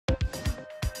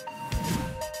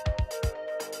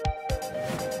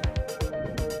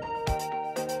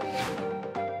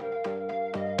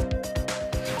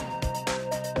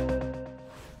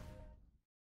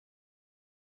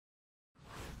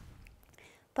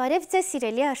Բարև ձեզ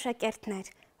սիրելի աշակերտներ,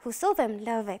 հուսով եմ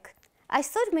լավ եք։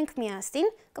 Այսօր մենք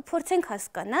միասին կփորձենք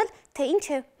հասկանալ, թե ինչ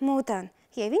է մոդան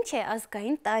և ինչ է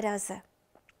ազգային տարազը։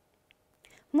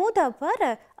 Մոդա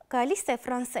բառը գալիս է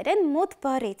ֆրանսերեն մոդ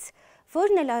բառից,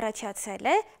 որն էլ առաջացել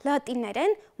է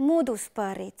լատիներեն modus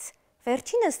բառից։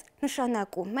 Վերջինս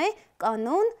նշանակում է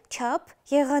կանոն, չափ,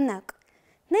 եղանակ։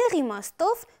 Նեղ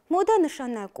իմաստով մոդա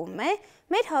նշանակում է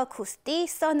մեր հագուստի,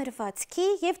 սանրվածքի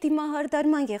և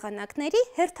դիմահարդարման եղանակների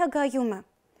հերթագայումը։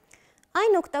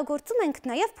 Այն օգտագործում ենք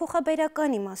նաև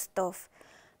փոխաբերական իմաստով։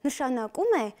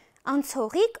 Նշանակում է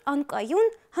անցողիկ,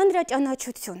 անկայուն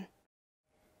հանրաճանաչություն։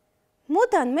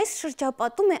 Մոդան մեզ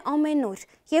շրջապատում է ամենուր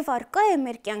և առկա է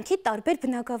մեր կյանքի տարբեր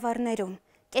բնագավառներում,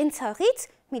 կենցաղից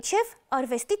մինչև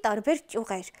արվեստի տարբեր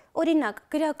ճյուղեր, օրինակ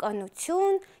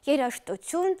գրականություն,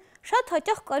 երաժշտություն։ Շատ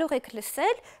հաճախ կարող եք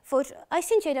լսել, որ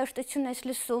այսինչ երաժշտություն ես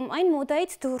լսում, այն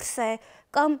մոդայից դուրս է,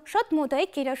 կամ շատ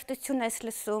մոդայիկ երաժշտություն ես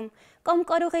լսում, կամ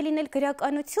կարող է լինել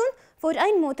գրականություն, որ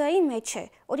այն մոդայի մեջ է։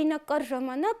 Օրինակ կար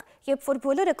ժամանակ, երբ որ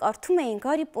բոլորը կարդում էին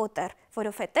Հարի Պոտեր,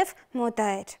 որովհետև մոդա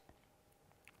էր։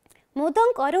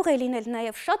 Մոդան կարող է լինել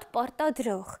նաև շատ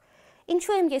պարտադրող։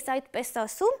 Ինչու եմ ես այդպես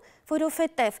ասում,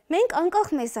 որովհետև մենք անկախ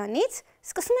մեզանից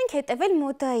սկսում ենք հետևել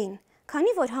մոդային,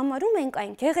 քանի որ համարում ենք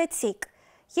այն գեղեցիկ,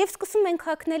 և սկսում ենք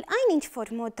հագնել այն, ինչ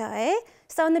որ մոդա է,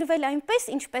 սանրվել այնպես,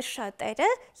 ինչպես շատերը,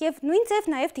 և նույն ձև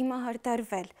նաև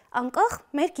դիմահարդարվել, անկախ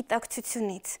մեր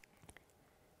գիտակցությունից։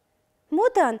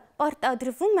 Մոդան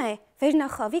պարտադրվում է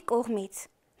վերնախավի կողմից։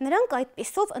 Նրանք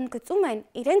այդպիսով ընդգծում են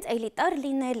իրենց էլիտար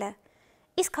լինելը,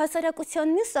 իսկ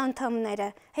հասարակության մյուս անդամները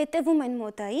հետևում են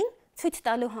մոդային, ցույց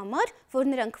տալու համար, որ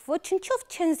նրանք ոչնչով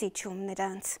չեն զիջում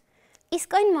նրանց։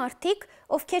 Իսկ այն մարդիկ,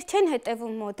 ովքեր չեն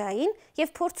հետևում մոդային և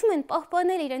փորձում են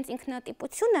պահպանել իրենց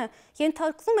ինքնատիպությունը,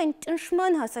 ենթարկվում են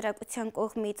ճնշման հասարակության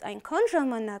կողմից այնքան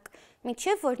ժամանակ,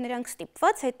 մինչև որ նրանք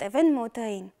ստիպված հետևեն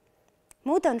մոդային։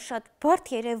 Մոդան շատ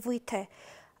բարդ երևույթ է,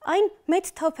 այն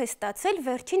մեծ թափ է ստացել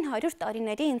վերջին 100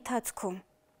 տարիների ընթացքում։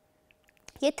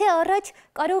 Եթե առաջ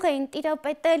կարող էին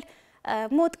տիրապետել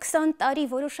մոտ 20 տարի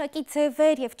որոշակի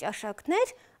ձևեր և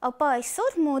ճաշակներ, ապա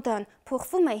այսօր մոդան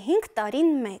փոխվում է 5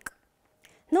 տարին մեկ։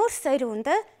 Նոր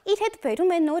սերունդը իր հետ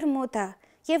բերում է նոր մոդա,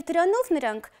 և դրանով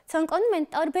նրանք ցանկանում են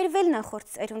տարբերվել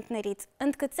նախորդ սերունդներից,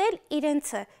 ընդգծել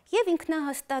իրենցը և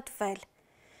ինքնահաստատվել։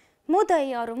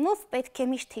 Մոդայի առումով պետք է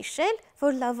միշտ հիշել,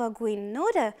 որ լավագույն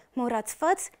նորը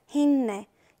մոռացված հինն է,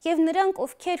 և նրանք,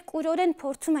 ովքեր կուրորեն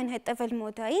փորձում են հետևել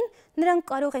մոդային, նրանք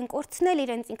կարող են կորցնել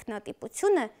իրենց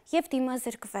ինքնատիպությունը և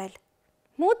դիմազրկվել։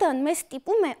 Մոդան մեզ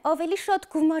ստիպում է ավելի շատ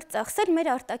գումար ծախսել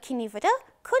մեր արտաքինի վրա,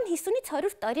 քան 50-ից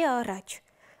 100 տարի առաջ։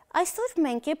 Այսօր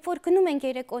մենք, երբ որ գնում ենք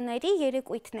երեկոների,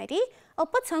 երեկույթների,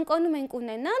 ապա ցանկանում ենք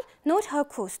ունենալ նոր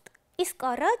հագուստ, իսկ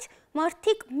առաջ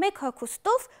մարդիկ մեկ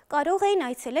հագուստով կարող էին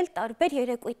այցելել տարբեր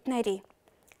երեկույթների,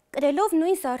 կրելով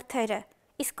նույն զարդերը,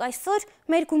 իսկ այսօր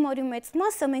մեր գումարի մեծ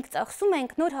մասը մենք ծախսում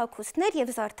ենք նոր հագուստներ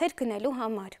և զարդեր գնելու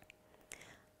համար։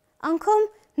 Անգամ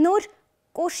նոր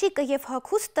կոշիկը և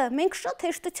հագուստը մենք շատ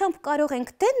հեշտությամբ կարող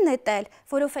ենք դեն նետել,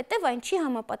 որովհետև այն չի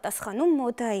համապատասխանում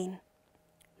մոդային։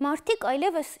 Մարդիկ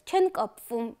այլևս չեն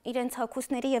կապվում իրենց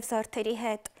հագուստների և զարդերի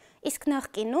հետ, իսկ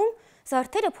նախկինում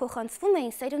զարդերը փոխանցվում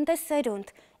էին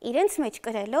սերունդեսերունդ, իրենց մեջ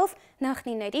կրելով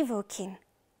նախնիների ոգին։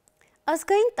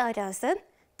 Ազգային տարազը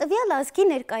տվյալ ազգի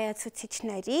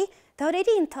ներկայացուցիչների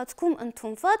դարերի ընթացքում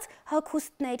ընդունված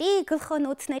հագուստների,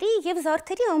 գլխանոցների և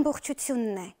զարդերի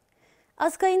ամբողջությունն է։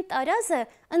 Ազգային տարազը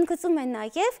ընդգծում է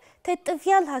նաև, թե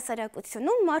տվյալ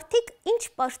հասարակությունում մարդիկ ինչ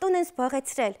պաշտոն են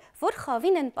զբաղեցրել, որ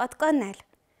խավին են պատկանել։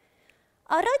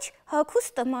 Առաջ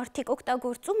հագուստը մարդիկ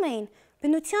օգտագործում էին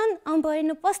բնության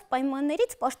անբարենպաստ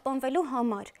պայմաններից պաշտպանվելու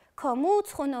համար,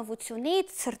 քամուց,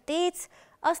 խոնավությունից, ցրտից,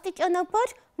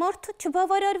 աստիճանաբար մարդը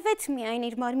չբավարարվեց միայն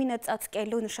իր մարմինը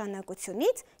ծածկելու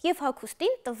նշանակությունից և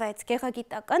հագուստին տվեց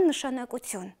գեղագիտական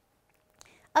նշանակություն։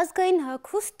 Ազգային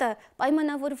հագուստը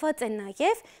պայմանավորված է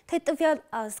նաև, թե տվյալ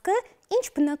ազգը ինչ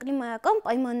բնակլիմայական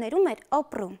պայմաններում էր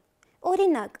ապրում։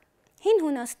 Օրինակ, հին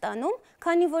Հունաստանում,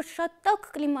 քանի որ շատ տաք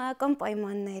կլիմայական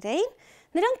պայմաններ էին,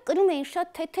 նրանք կրում էին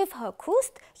շատ թեթև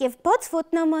հագուստ և բաց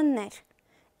ոտնամաններ,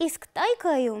 իսկ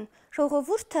տայգայում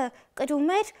ժողովուրդը կրում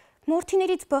էր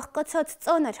մորթիներից բաղկացած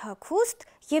ծանր հագուստ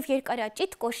և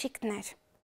երկարաճիտ կոշիկներ։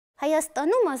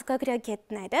 Հայաստանում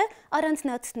ազգագրագետները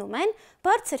առանձնացնում են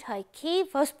բարձր հայքի,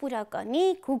 վասպուրականի,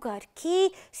 գուգարքի,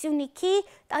 սյունիքի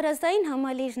տարազային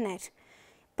համալիրներ,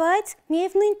 բայց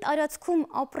միևնույն տարածքում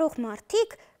ապրող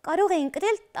մարդիկ կարող էին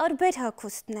կրել տարբեր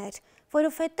հագուստներ,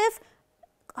 որովհետև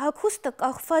հագուստը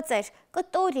կախված էր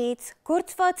կտորից,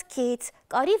 գործվածքից,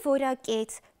 կարի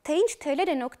որակից, թե ինչ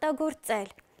թելեր են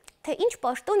օգտագործել, թե ինչ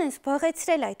պաշտոն են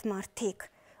զբաղեցրել այդ մարդիկ։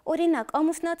 Օրինակ,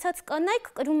 ամուսնացած կանայք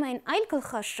կրում էին այլ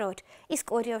գլխաշոր,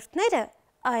 իսկ օրիորդները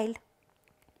այլ։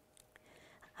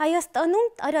 Հայաստանում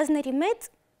տարազների մեծ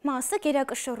մասը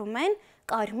գերակշռում են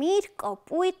կարմիր,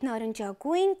 կապույտ,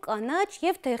 նարնջագույն, կանաչ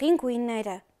և դեղին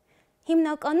գույները։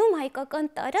 Հիմնականում հայկական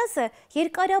տարազը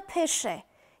երկարափեշ է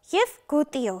և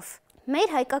գոտիով։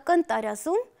 Մեր հայկական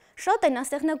տարազում շատ են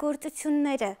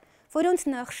ասեղնագործությունները, որոնց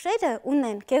նախշերը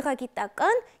ունեն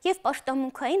գեղագիտական և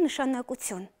պաշտամունքային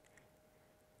նշանակություն։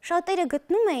 Շատերը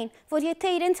գտնում էին, որ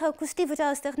եթե իրենց հագուստի վրա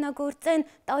ասեղնագործեն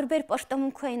տարբեր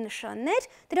պաշտամունքային նշաններ,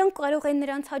 դրանք կարող են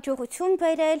նրանց հաջողություն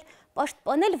բերել,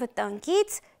 պաշտպանել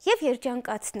վտանգից և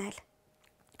երջանկացնել։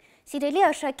 Սիրելի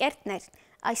աշակերտներ,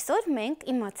 այսօր մենք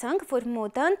իմացանք, որ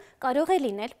մոդան կարող է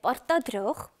լինել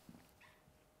պարտադրող,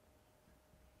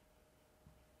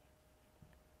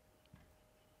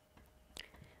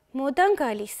 մոդան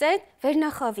գալիս է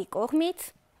վերնախավի կողմից,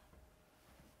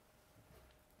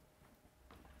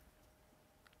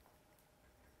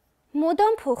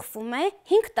 մոդան փոխվում է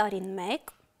 5 տարին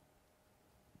մեկ,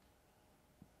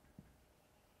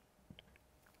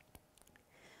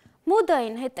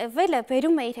 մոդային հետևելը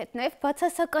բերում է իր հետ նաև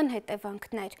բացասական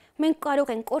հետևանքներ։ Մենք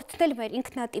կարող ենք կորցնել մեր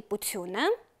ինքնատիպությունը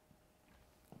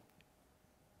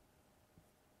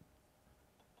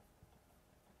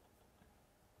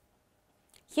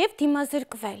և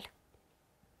դիմազրկվել։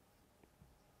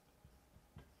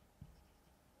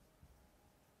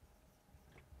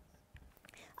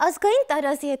 Ազգային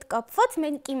տարազի հետ կապված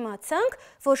մենք իմացանք,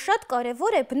 որ շատ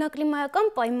կարևոր է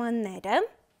բնակլիմայական պայմանները,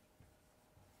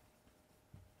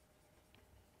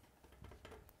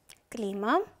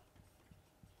 կլիմա,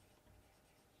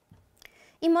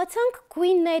 իմացանք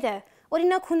գույները,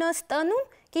 օրինակ Հունաստանում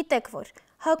գիտեք, որ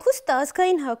հագուստը,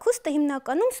 ազգային հագուստը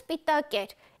հիմնականում սպիտակ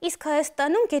էր, իսկ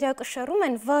Հայաստանում գերակշռում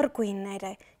են վառ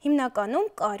գույները, հիմնականում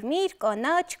կարմիր,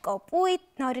 կանաչ, կապույտ,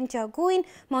 նարնջագույն,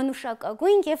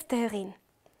 մանուշակագույն և դեղին։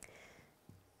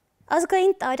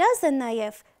 Ազգային տարազը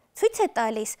նաև ցույց է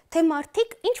տալիս, թե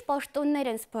մարդիկ ինչ պաշտոններ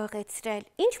են զբաղեցրել,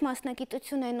 ինչ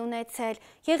մասնագիտություն են ունեցել,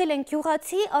 եղել են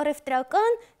գյուղացի,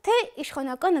 առևտրական, թե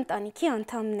իշխանական ընտանիքի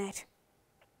անդամներ։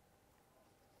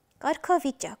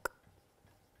 Կարգավիճակ։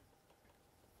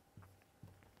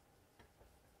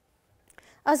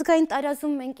 Ազգային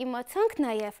տարազում մենք իմացանք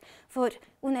նաև, որ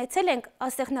ունեցել ենք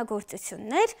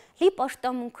ասեղնագործություններ լի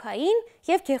պաշտամունքային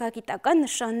և գեղագիտական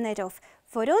նշաններով,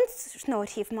 որոնց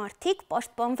շնորհիվ մարդիկ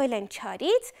պաշտպանվել են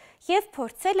չարից և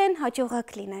փորձել են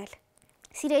հաջողակ լինել։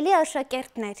 Սիրելի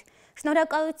աշակերտներ,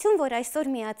 շնորհակալություն, որ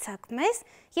այսօր միացաք մեզ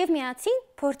և միասին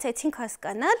փորձեցինք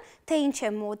հասկանալ, թե ինչ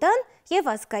է մոդան և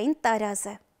ազգային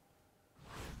տարազը։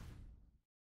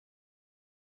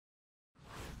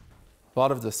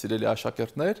 Բարև ձեզ սիրելի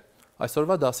աշակերտներ,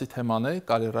 այսօրվա դասի թեման է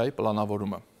կարիերայի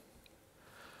պլանավորումը։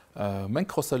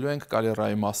 Մենք խոսելու ենք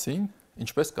կարիերայի մասին,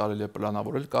 ինչպես կարելի է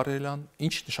պլանավորել կարիերան,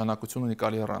 ինչ նշանակություն ունի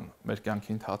կարիերան մեր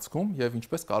կյանքի ընթացքում և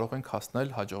ինչպես կարող ենք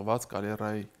հասնել հաջողված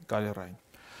կարիերային։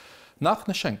 Նախ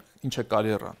նշենք, ինչ է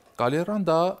կարիերան։ Կարիերան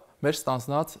դա մեր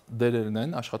ստանձնած դերերն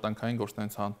են աշխատանքային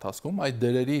գործունեության ընթացքում, այդ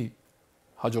դերերի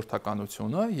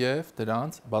հաջորդականությունը և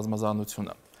դրանց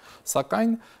բազմազանությունը։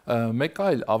 Սակայն մեկ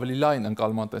այլ ավելի լայն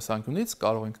ընկալման տեսանկյունից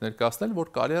կարող ենք ներկայացնել,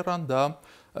 որ կարիերան դա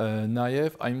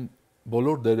նաև այն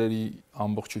բոլոր դերերի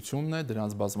ամբողջությունն է,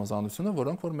 դրանց բազմազանությունը,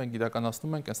 որոնք որ մենք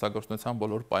իրականացնում ենք կենսագործունեության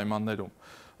բոլոր պայմաններում,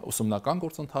 ուսումնական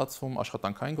գործընթացում,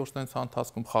 աշխատանքային գործունեության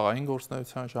ընթացքում, խաղային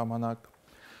գործունեության ժամանակ։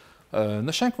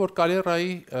 Նշենք, որ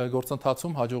կարիերայի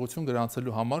գործընթացում հաջողություն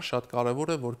գրանցելու համար շատ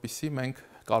կարևոր է, որպեսզի մենք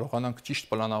կարողանանք ճիշտ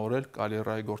պլանավորել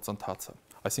կարիերայի գործընթացը։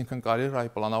 Այսինքն կարիերայի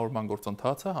պլանավորման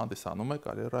գործընթացը հանդիսանում է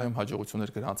կարիերայում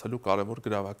հաջողություններ գրանցելու կարևոր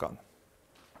գրավական։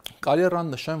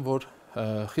 Կարիերան նշեմ, որ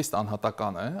խիստ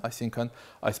անհատական է, այսինքն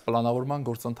այս պլանավորման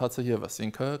գործընթացը ևս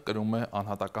ինքը կրում է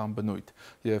անհատական բնույթ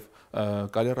եւ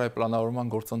կարիերայի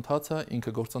պլանավորման գործընթացը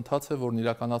ինքը գործընթաց է, որն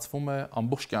իրականացվում է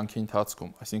ամբողջ կյանքի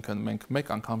ընթացքում, այսինքն մենք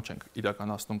մեկ անգամ չենք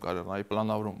իրականացնում կարիերայի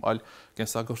պլանավորում, այլ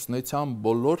կենսագործունեության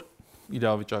բոլոր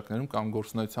իրավիճակներում կամ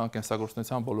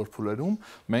կենսագործունեության բոլոր փուլերում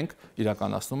մենք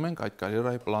իրականացնում ենք այդ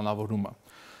կարիերայի պլանավորումը։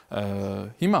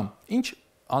 Հիմա ինչ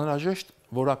անհրաժեշտ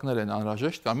որակներ են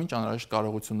անհրաժեշտ կամ ինչ անհրաժեշտ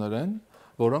կարողություններ են,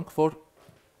 որոնք որ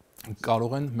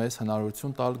կարող են մեզ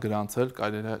հնարավորություն տալ գրանցել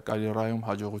կարիերայում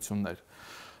հաջողություններ։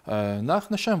 Նախ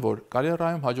նշեմ, որ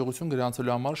կարիերայում հաջողություն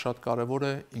գրանցելու համար շատ կարևոր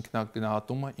է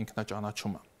ինքնագնահատումը,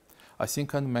 ինքնաճանաչումը։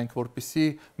 Այսինքն մենք որպեսզի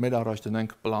մեր առաջ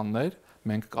դնենք պլաններ,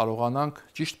 մենք կարողանանք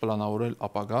ճիշտ պլանավորել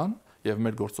ապագան եւ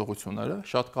մեր գործողությունները,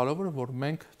 շատ կարևոր է, որ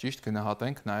մենք ճիշտ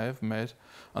գնահատենք նաեւ մեր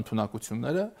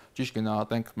ընդունակությունները, ճիշտ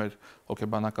գնահատենք մեր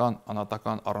հոգեբանական,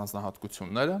 անհատական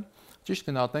առանձնահատկությունները,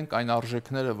 ճիշտ գնահատենք այն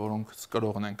արժեքները, որոնք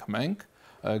կրողն ենք մենք,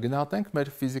 գնահատենք մեր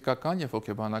ֆիզիկական եւ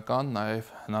հոգեբանական նաեւ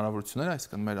հնարավորությունները,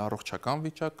 այսինքն մեր առողջական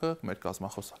վիճակը, մեր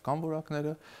կազմախոսական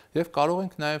որակները եւ կարող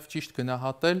ենք նաեւ ճիշտ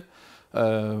գնահատել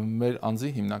մեր անձի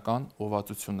հիմնական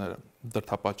ուղղվածությունները,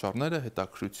 դրդապատճառները,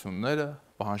 հետաքրքրությունները,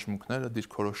 պահանջմունքները,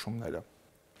 դիրքորոշումները։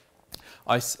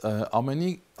 Այս ամենի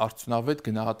արդյունավետ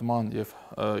գնահատման եւ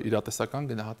իրատեսական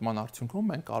գնահատման արդյունքում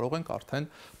մենք կարող ենք արդեն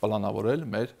պլանավորել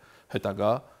մեր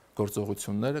հետագա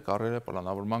գործողությունները, կարիերա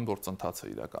պլանավորման գործընթացը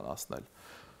իրականացնել։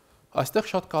 Այստեղ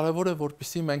շատ կարևոր է,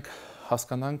 որպեսզի մենք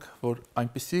հասկանանք, որ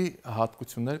այնպիսի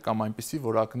հատկություններ կամ այնպիսի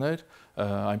որակներ,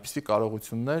 այնպիսի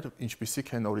կարողություններ,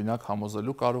 ինչպիսիք են օրինակ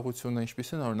համոզելու կարողությունը,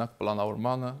 ինչպիսին են օրինակ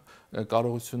պլանավորմանը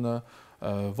կարողությունը,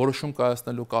 որոշում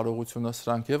կայացնելու կարողությունը,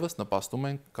 սրանք եւս նպաստում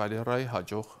են կարիերայի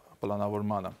հաջող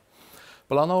պլանավորմանը։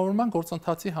 Պլանավորման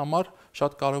գործընթացի համար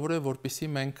շատ կարևոր է, որպեսզի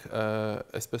մենք,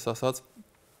 այսպես ասած,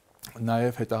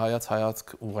 նաև հետահայաց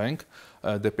հայացք ուղենք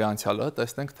դեպի անցյալը,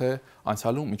 տեսնենք թե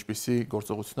անցյալում ինչպիսի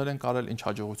գործողություններ են կարել, ինչ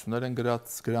հաջողություններ են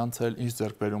գրանցել, ինչ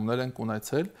ձեռքբերումներ են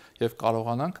ունեցել եւ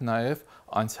կարողանանք նաև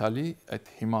անցյալի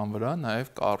այդ հիման վրա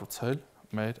նաև կառուցել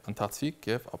մեր ընթացիկ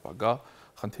եւ ապագա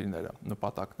խնդիրները,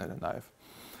 նպատակները նաև։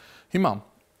 Հիմա,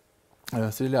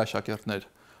 սիրելի աշակերտներ,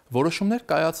 որոշումներ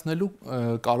կայացնելու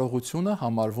կարողությունը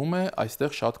համարվում է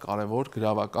այստեղ շատ կարևոր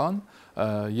գրավական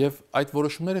եւ այդ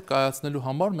որոշումները կայացնելու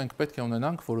համար մենք պետք է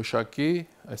ունենանք որոշակի,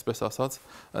 այսպես ասած,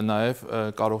 նաեւ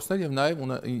կարողություններ եւ նաեւ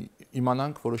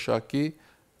իմանանք որոշակի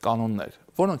կանոններ։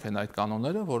 Որոնք են այդ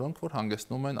կանոնները, որոնք որ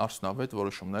հանգեցնում են արդյունավետ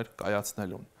որոշումներ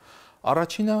կայացնելուն։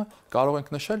 Առաջինը կարող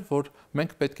ենք նշել, որ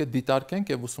մենք պետք է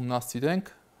դիտարկենք եւ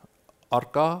ուսումնասիրենք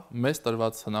առկա մեզ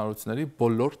տրված հնարավորությունների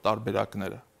բոլոր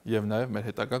տարբերակները եւ նաեւ մեր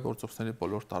հետագա գործողությունների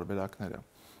բոլոր տարբերակները։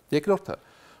 Երկրորդը,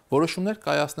 որոշումներ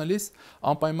կայացնելիս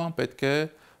անպայման պետք է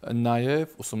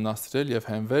նաեւ ուսումնասիրել եւ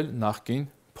հենվել նախկին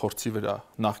փորձի վրա,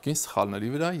 նախկին սխալների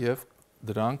վրա եւ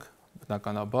դրանք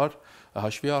բնականաբար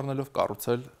հաշվի առնելով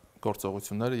կառուցել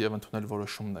գործողությունները եւ ընդունել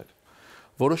որոշումներ։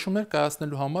 Որոշումներ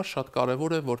կայացնելու համար շատ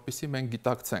կարևոր է, որպեսզի մենք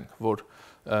գիտակցենք, որ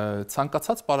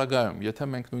ցանկացած պարագայում, եթե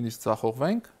մենք նույնիսկ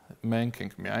ձախողվենք, մենք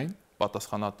ենք միայն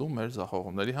պատասխանատու մեր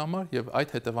ձախողումների համար եւ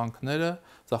այդ հետևանքները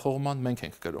ձախողման մենք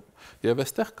ենք կրում։ Եվ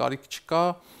այստեղ կարիք չկա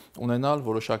ունենալ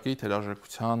որոշակի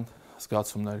թերարժեքության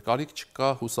զգացումներ, կարիք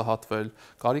չկա հուսահատվել,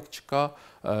 կարիք չկա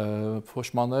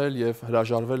փոշմանել եւ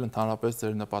հրաժարվել ընդհանրապես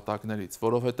ձեր նպատակներից,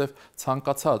 որովհետեւ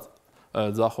ցանկացած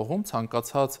ձախողում,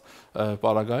 ցանկացած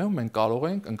պարագայում մենք կարող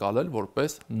ենք ընկալել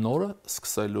որպես նորը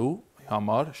սկսելու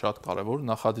համար շատ կարևոր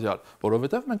նախադրյալ,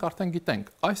 որովհետև մենք արդեն գիտենք,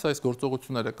 այս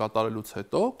գործողությունները կատարելուց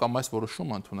հետո կամ այս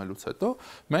որոշումը ընդունելուց հետո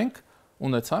մենք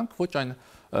ունեցանք ոչ այն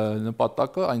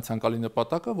նպատակը, այն ցանկալի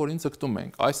նպատակը, որին ձգտում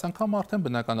ենք։ Այս անգամ արդեն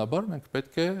բնականաբար մենք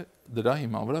պետք է դրա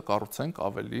հիման վրա կառուցենք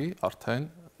ավելի արդեն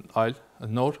այլ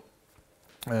նոր,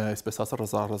 այսպես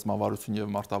ասած, ռազմավարություն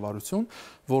եւ մարտավարություն,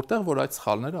 որտեղ որ այդ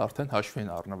սխալները արդեն հաշվի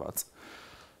են առնված։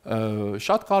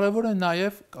 Շատ կարևոր է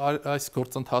նաև այս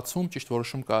գործընթացում ճիշտ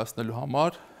որոշում կայացնելու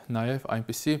համար նաև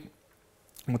այնպիսի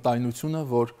մտայնությունը,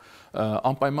 որ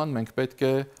անպայման մենք պետք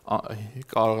է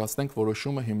կարողացնենք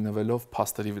որոշումը հիմնվելով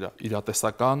փաստերի վրա,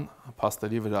 իրատեսական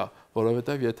փաստերի վրա,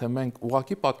 որովհետև եթե մենք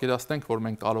ուղղակի պատկերացնենք, որ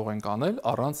մենք կարող ենք անել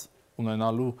առանց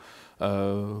ունենալու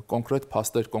կոնկրետ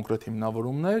փաստեր, կոնկրետ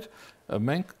հիմնավորումներ,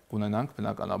 մենք կունենանք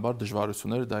բնականաբար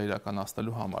դժվարություններ դա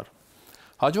իրականացնելու համար։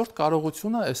 Հաջորդ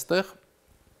կարողությունը այստեղ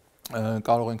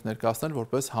կարող ենք ներկայացնել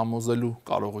որպես համոզելու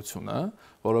կարողությունը,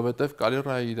 որովհետև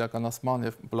կարիերայի իրականացման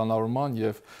եւ պլանավորման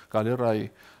եւ կարիերայի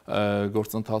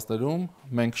գործընթացներում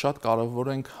մենք շատ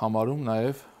կարևոր ենք համարում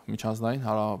նաեւ միջանձնային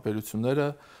հարաբերությունները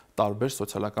տարբեր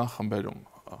սոցիալական խմբերում,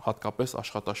 հատկապես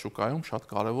աշխատաշուկայում շատ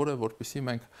կարևոր է, որպեսզի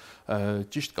մենք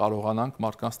ճիշտ կարողանանք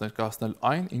մարդկանց ներկայացնել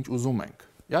այն, ինչ ուզում ենք։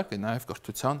 Իհարկե նաեւ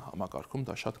կրթության համակարգում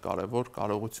դա շատ կարևոր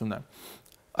կարողություն է։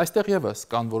 Այստեղ եւս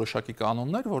կան որոշակի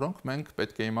կանոններ, որոնք մենք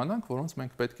պետք է իմանանք, որոնց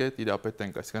մենք պետք է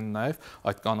տիրապետենք, այսինքն նաեւ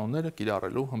այդ կանոնները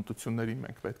կիրառելու հմտություններին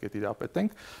մենք պետք է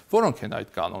տիրապետենք, որոնք են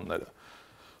այդ կանոնները։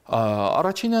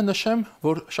 Առաջինը նշեմ,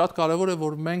 որ շատ կարևոր է,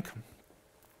 որ մենք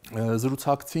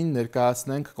զրուցակցին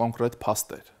ներկայացնենք կոնկրետ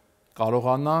փաստեր,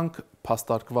 կարողանանք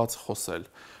փաստարկված խոսել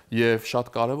եւ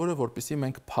շատ կարևոր է, որպեսզի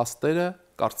մենք փաստերը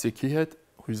կարծիքի հետ,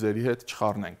 հույզերի հետ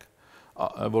չխառնենք,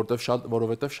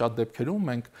 որովհետև շատ դեպքերում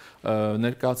մենք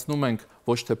ներկայացնում ենք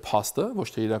ոչ թե փաստը, ոչ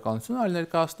թե իրականությունը, այլ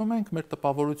ներկայացնում ենք մեր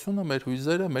տպավորությունը, մեր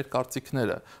հույզերը, մեր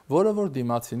կարծիքները, որը որ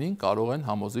դիմացինին կարող են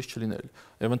համոզիչ չլինել։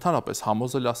 Եվ ընդհանրապես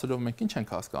համոզել ասելով մենք ինչ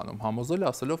ենք հասկանում։ Համոզել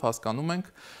ասելով հասկանում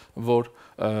ենք, որ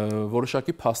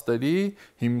որոշակի փաստերի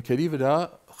հիմքերի վրա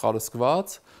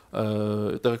խարսկված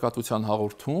տեղեկատվության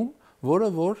հաղորդում, որը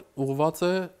որ ուղղված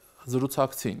է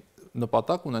զրուցակցին,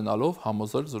 նպատակ ունենալով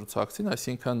համոզել զրուցակցին,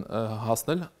 այսինքն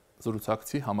հասնել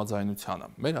զրուցակցի համաձայնությանը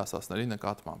մեր ասածների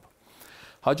նկատմամբ։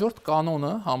 Հաջորդ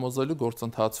կանոնը համոզելու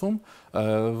գործընթացում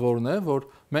որն է, որ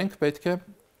մենք պետք է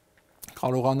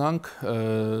կարողանանք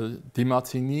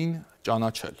դիմացինին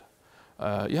ճանաչել։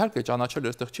 Իհարկե ճանաչելը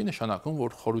այստեղ չի նշանակում,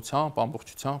 որ խորությամբ,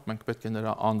 ամբողջությամբ մենք պետք է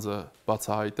նրա անձը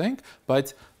բացահայտենք,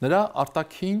 բայց նրա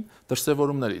արտաքին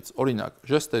դրսևորումներից, օրինակ,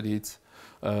 ժեստերից,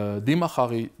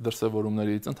 դիմախաղի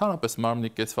դրսևորումներից, ընդհանրապես մարմնի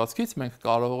կեցվածքից մենք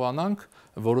կարողանանք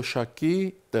որոշակի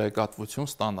տեղեկատվություն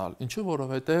ստանալ։ Ինչու,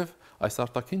 որովհետև այս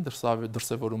արտաքին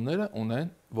դրսևորումները ունեն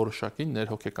որոշակի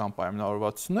ներհոգեկան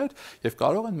պայմանավորվածություններ եւ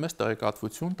կարող են մեզ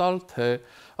տեղեկատվություն տալ, թե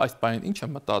այս բանին ինչ է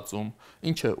մտածում,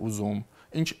 ինչ է ուզում,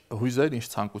 ինչ հույզեր, ինչ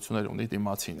ցանկություններ ունի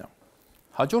դիմացինը։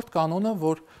 Հաջորդ կանոնը,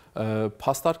 որ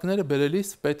փաստարկները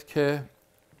բերելիս պետք է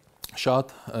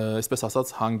շատ, այսպես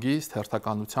ասած, հանգիստ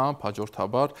հերթականությամբ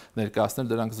հաջորդաբար ներկայացնել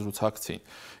դրանք զրուցակցին։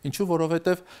 Ինչու,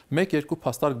 որովհետև 1-2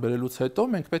 փաստարկ բերելուց հետո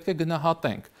մենք պետք է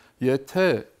գնահատենք, եթե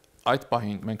այդ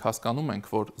պահին մենք հասկանում ենք,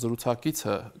 որ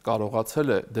զրուցակիցը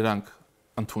կարողացել է դրանք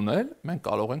ընդունել, մենք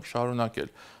կարող ենք շարունակել։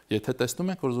 Եթե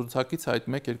տեսնում ենք, որ զրուցակիցը այդ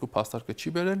 1-2 փաստարկը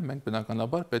չի բերել, մենք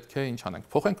բնականաբար պետք է ինչ անենք,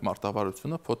 փոխենք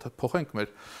մարտավարությունը, փոխենք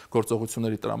մեր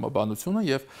գործողությունների տրամաբանությունը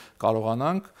եւ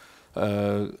կարողանանք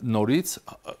նորից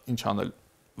ինչ անել,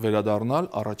 վերադառնալ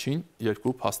առաջին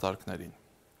 2 փաստարկներին։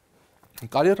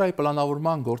 Կարիերայի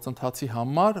պլանավորման գործընթացի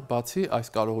համար, բացի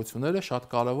այս կարողությունները, շատ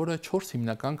կարևոր է 4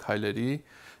 հիմնական քայլերի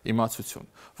իմացություն։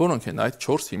 Որոնք են այդ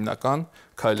 4 հիմնական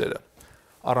քայլերը։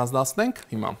 Առանձնացնենք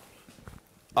հիմա։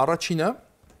 Առաջինը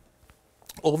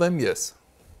ով եմ ես։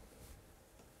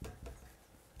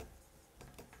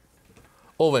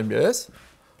 Ով եմ ես,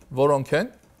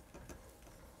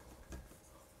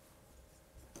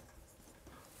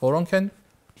 որոնք են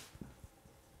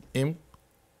իմ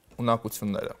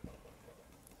ունակությունները,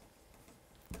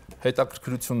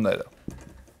 հետաքրքրությունները։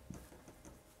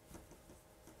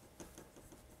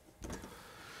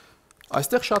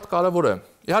 Այստեղ շատ կարևոր է։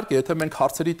 Իհարկե, եթե մենք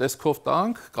հարցերի տեսքով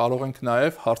տանք, կարող ենք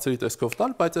նաև հարցերի տեսքով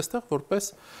տալ, բայց այստեղ որպես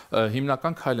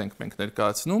հիմնական քայլ ենք մենք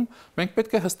ներկայացնում, մենք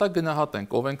պետք է հստակ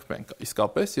գնահատենք ով ենք մենք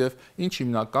իսկապես եւ ինչ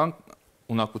հիմնական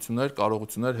ունակություններ,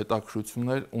 կարողություններ,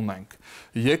 հետաքրքրություններ ունենք։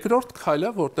 Երկրորդ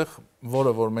քայլը,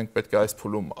 որը մենք պետք է այս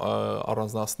փուլում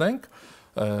առանձնացնենք,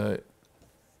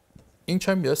 ինչ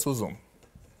եմ ես ուզում։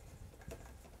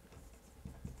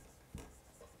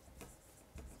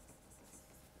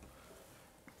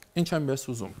 Ինչ եմ ես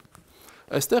ուզում։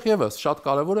 Այստեղ եւս շատ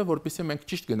կարևոր է, որպեսզի մենք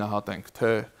ճիշտ գնահատենք,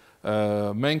 թե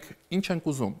մենք ինչ ենք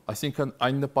ուզում, այսինքն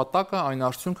այն նպատակը, այն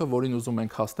արդյունքը, որին ուզում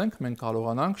ենք հասնենք, մենք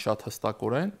կարողանանք շատ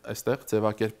հստակորեն այստեղ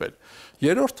ձևակերպել։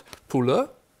 Երրորդ փուլը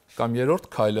կամ երրորդ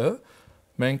քայլը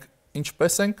մենք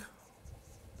ինչպես ենք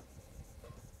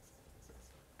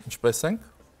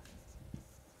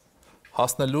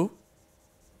հասնելու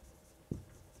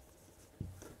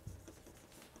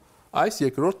այս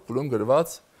երկրորդ փուլում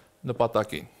գրված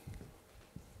նպատակին։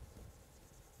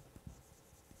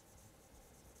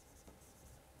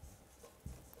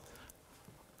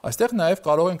 Այստեղ նաև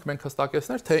կարող ենք մենք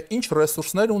հստակեցնել, թե ինչ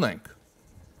ռեսուրսներ ունենք։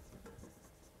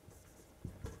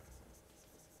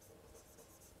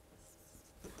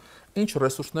 Ինչ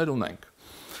ռեսուրսներ ունենք։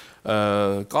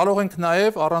 Կարող ենք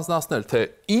նաև առանձնացնել, թե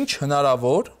ինչ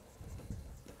հնարավոր,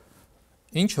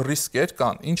 ինչ ռիսկեր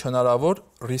կան, ինչ հնարավոր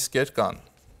ռիսկեր կան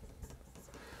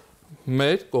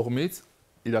մեր կողմից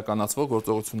իրականացվող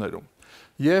գործողություններում։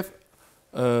 Եվ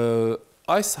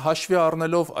այս հաշվի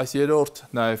առնելով այս երրորդ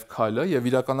նաև քայլը եւ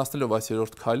իրականացնելով այս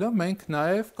երրորդ քայլը, մենք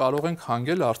նաև կարող ենք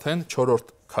հանգել արդեն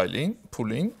 4-րդ քայլին,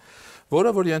 փուլին,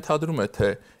 որը որ ենթադրում է, թե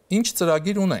ինչ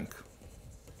ծրագիր ունենք։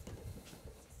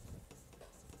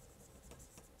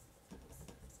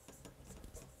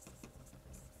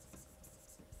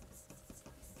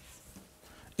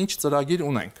 Ինչ ծրագիր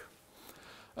ունենք։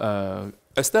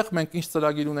 Այստեղ մենք ինչ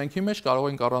ծրագիր ունենքի մեջ կարող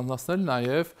ենք առանձնացնել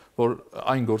նաև որ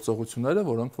այն գործողությունները,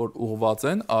 որոնք որ ուղղված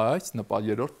են այս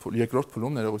երկրորդ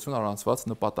փուլում ներողություն առանցված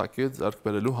նպատակի ձեռք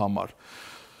բերելու համար։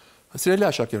 Սիրելի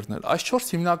աշակերտներ, այս 4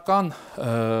 հիմնական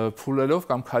փուլերով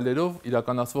կամ քայլերով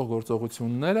իրականացվող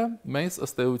գործողությունները մեզ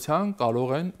ըստ էության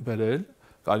կարող են բերել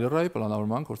կարիերայի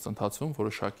պլանավորման գործընթացում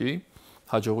որոշակի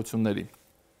հաջողությունների։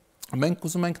 Մենք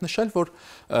ուզում ենք նշել, որ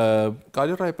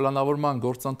կարիերայի պլանավորման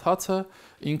գործընթացը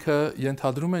ինքը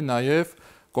ենթադրում է նաև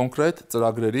կոնկրետ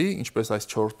ծրագրերի, ինչպես այս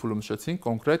 4 փուլում նշեցինք,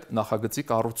 կոնկրետ նախագծի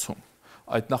կառուցում։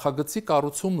 Այդ նախագծի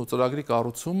կառուցումն ու ծրագրի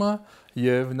կառուցումը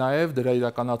եւ նաև դրա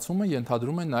իրականացումը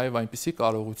ենթադրում են նաև այնպիսի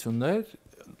կարողություններ,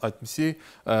 այդպիսի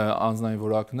անձնային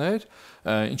որակներ,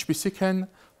 ինչպիսիք են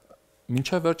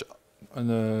մինչև վերջ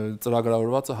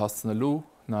ծրագրավորվածը հասցնելու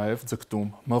նաև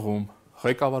ձգտում, մղում,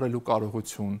 ղեկավարելու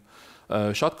կարողություն։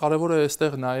 Շատ կարևոր է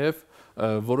այստեղ նաև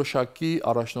որոշակի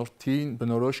առաջնորդին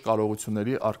բնորոշ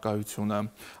կարողությունների արկայությունը։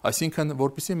 Այսինքն,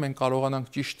 որպեսզի մենք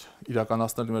կարողանանք ճիշտ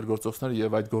իրականացնել մեր գործողությունները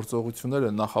եւ այդ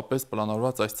գործողությունները նախապես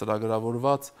պլանավորված, այս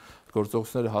ծրագրավորված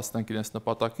գործողությունները հասնենք իրենց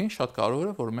նպատակին, շատ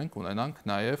կարևոր է, որ մենք ունենանք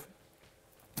նաեւ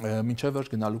մինչև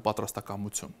վերջ գնալու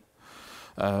պատրաստակամություն։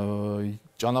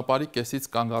 Ճանապարհի կեսից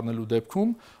կանգ առնելու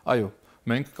դեպքում, այո,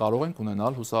 մենք կարող ենք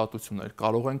ունենալ հուսահատություններ,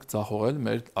 կարող ենք ձախողել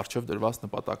մեր առջև դրված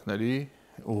նպատակների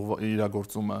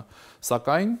իրագործումը,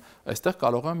 սակայն այստեղ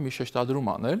կարող եմ մի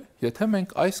շեշտադրում անել, եթե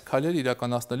մենք այս քայլերը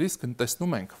իրականացնելիս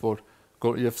տեսնում ենք, որ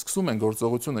եւ սկսում ենք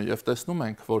գործողությունը եւ տեսնում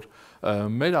ենք, որ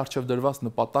մեր առջև դրված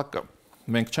նպատակը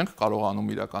մենք չենք կարողանում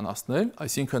իրականացնել,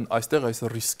 այսինքն այստեղ այս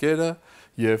ռիսկերը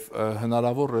եւ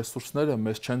հնարավոր ռեսուրսները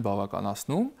մեզ չեն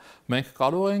բավականացնում, մենք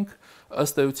կարող ենք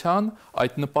ըստ էության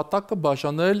այդ նպատակը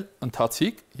բաժանել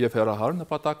ընթացիկ եւ հեռահար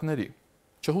նպատակների,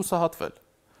 չհուսահատվել։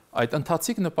 Այդ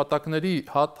ընթացիկ նպատակների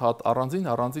հատ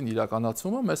առանձին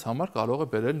իրականացումը մեզ համար կարող է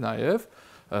բերել նաեւ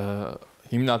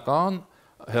հիմնական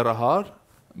հեռահար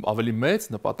ավելի մեծ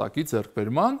նպատակի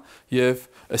ձեռքբերման եւ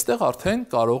այստեղ արդեն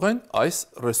կարող են այս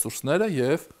ռեսուրսները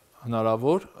եւ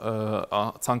հնարավոր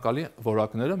ցանկալի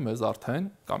որակները մեզ արդեն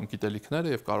կամ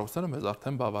գիտելիքները եւ կարողությունները մեզ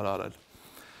արդեն բավարարել։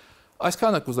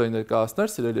 Այսքանը կուզեի ներկայացնել,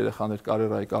 սիրելի երեխաներ,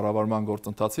 կարիերայի կառավարման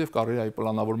գործընթացի եւ կարիերայի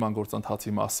պլանավորման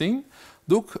գործընթացի մասին։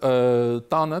 Դուք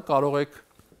տանը կարող եք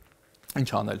ինչ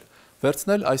անել։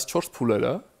 Վերցնել այս 4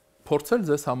 փուլերը, փորձել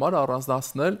ձեզ համար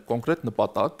առանձնացնել կոնկրետ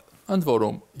նպատակ, ընդ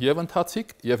որում եւ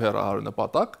ընթացիկ եւ հեռահար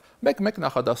նպատակ, մեկ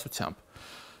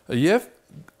նախադասությամբ եւ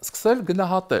սկսել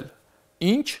գնահատել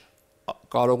ինչ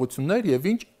կարողություններ եւ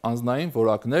ինչ անձնային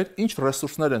որակներ, ինչ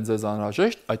ռեսուրսներ են ձեզ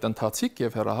անհրաժեշտ այդ ընթացիկ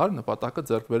եւ հեռահար նպատակը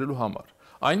ձեռք բերելու համար։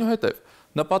 Այնուհետեւ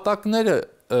նպատակները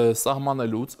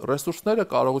սահմանելուց, ռեսուրսները,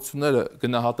 կարողությունները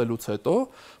գնահատելուց հետո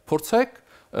փորձեք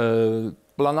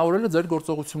պլանավորել ձեր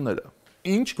գործողությունները։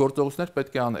 Ինչ գործողություններ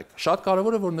պետք է անեք։ Շատ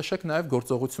կարևոր է, որ նշեք նաև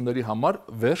գործողությունների համար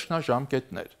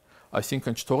վերջնաժամկետներ։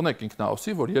 Այսինքն չթողնեք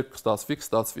ինքնահոսի, որ երբ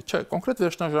կստացվի, չէ, կոնկրետ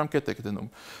վերջնաժամկետ եք դնում։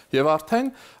 Եվ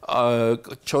արդեն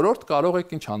 4-րդ կարող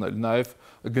եք ինչ անել, նաև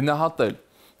գնահատել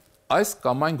այս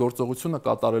կամ այն գործողությունը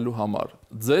կատարելու համար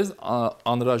ձեզ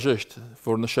անհրաժեշտ,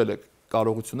 որ նշել եք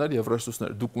կարողություններ եւ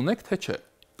ռեսուրսներ, դուք ունեք թե չէ,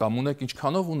 կամ ունեք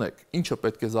ինչքանով ունեք, ինչը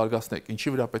պետք է զարգացնեք,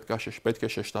 ինչի վրա պետք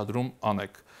է շեշտադրում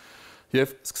անեք։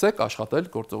 Եվ սկսեք աշխատել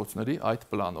գործողությունների այդ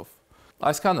պլանով։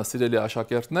 Այսքանը, սիրելի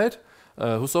աշակերտներ,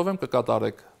 հուսով եմ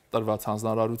կկատարեք տրված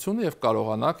հանձնարարությունը եւ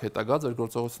կարողանաք հետագա ձեր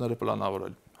գործողությունները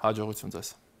պլանավորել։ Հաջողություն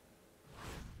ձեզ։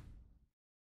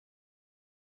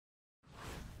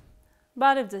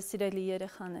 Բարև ձեզ, սիրելի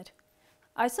երեխաներ։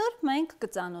 Այսօր մենք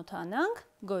կծանոթանանք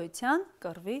գոյության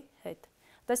կռվի հետ։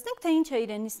 Տեսնենք, թե ինչ է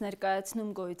իրենից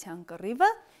ներկայացնում գոյության կռիվը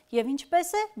եւ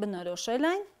ինչպես է բնորոշել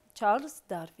այն Չարլզ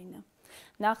Դարվինը։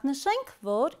 Նախ նշենք,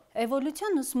 որ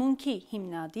էվոլյուցիոն ուսմունքի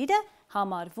հիմնադիրը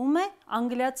համարվում է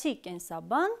անգլիացի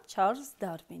կենսաբան Չարլզ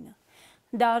Դարվինը։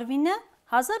 Դարվինը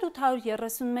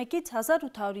 1831-ից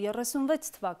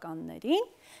 1836 թվականներին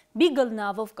Բիգլ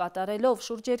նավով կատարելով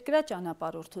շուրջերկրյա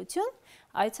ճանապարհորդություն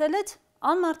այցելեց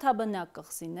անմարդաբնակ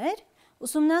կղզիներ,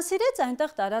 ուսումնասիրեց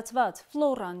այնտեղ տարածված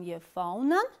ֆլորան եւ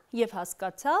ֆաունան եւ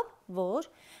հասկացավ,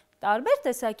 որ տարբեր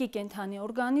տեսակի կենդանի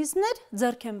օրգանիզմներ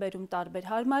ձեռք են բերում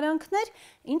տարբեր հարմարանքներ,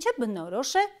 ինչը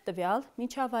բնորոշ է տվյալ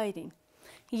միջավայրին։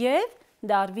 Եվ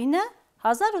Դարվինը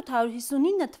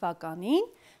 1859 թվականին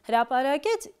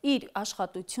հրապարակեց իր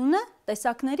աշխատությունը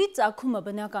տեսակների ծագումը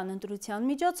բնական ընտրության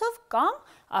միջոցով կամ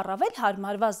առավել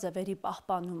հարմարված ձևերի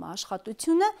պահպանումը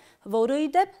աշխատությունը, որը ի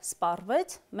դեպ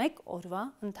սպառվեց 1 օրվա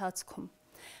ընթացքում։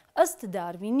 Ըստ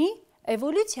Դարվինի,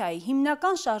 էվոլյուցիայի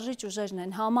հիմնական շարժիչ ուժերն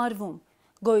են համարվում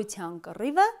գոյության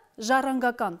կռիվը,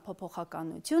 ժառանգական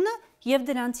փոփոխականությունը եւ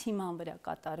դրանց հիման վրա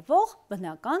կատարվող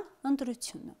բնական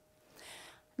ընտրությունը։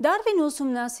 Դարվինը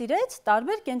ուսումնասիրեց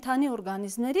տարբեր կենդանի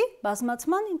օրգանիզմների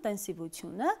բազմացման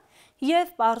ինտենսիվությունը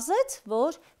եւ պարզեց,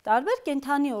 որ տարբեր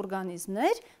կենդանի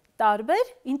օրգանիզմներ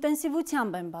տարբեր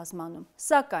ինտենսիվությամբ են բազմանում,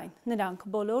 սակայն նրանք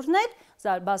բոլորն էլ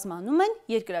բազմանում են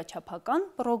երկրաչափական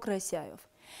պրոգրեսիայով։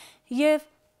 Եվ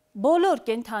բոլոր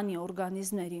կենդանի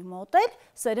օրգանիզմների մոտ էլ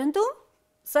սերնդում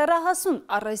սեռահասուն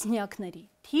առեզնյակների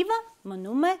թիվը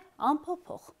մնում է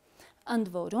անփոփոխ։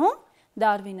 Ընդ որում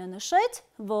Դարվինը նշեց,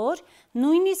 որ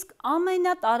նույնիսկ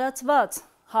ամենատարածված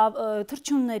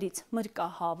թռչուններից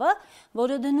մրկահավը,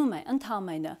 որը դնում է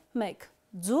ընդամենը 1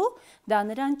 ձու, դա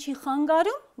նրան չի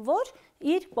խանգարում, որ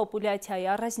իր պոպուլյացիայի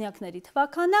առեզնյակների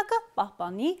թվաքանակը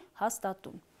պահպանի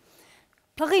հաստատուն։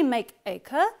 Փղի 1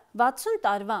 էգը 60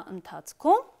 տարվա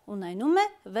ընթացքում ունենում է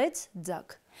 6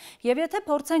 ձագ։ Եվ եթե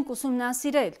փորձենք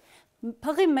ուսումնասիրել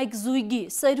փղի 1 զույգի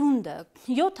սերունդը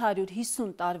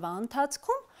 750 տարվա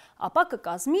ընթացքում, ապա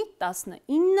կկազմի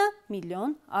 19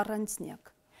 միլիոն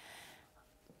առանձնյակ։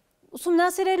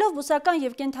 Ուսումնասիրելով բուսական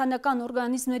և կենդանական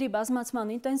օրգանիզմների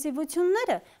բազմացման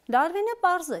ինտենսիվությունները, Դարվինը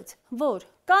պարզեց, որ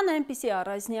կան այնպիսի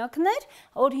առանձնյակներ,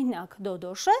 օրինակ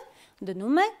դոդոշը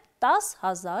դնում է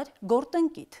 10,000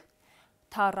 գործընկիտ,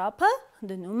 թառափը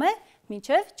դնում է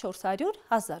մինչև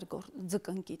 400,000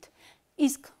 ձկնկիտ,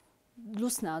 իսկ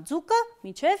լուսնաձուկը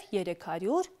մինչև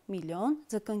 300 միլիոն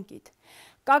ձկնկիտ։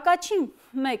 Կակաչի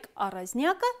մեկ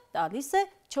առանձնյակը տալիս է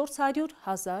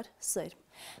 400,000 սերմ,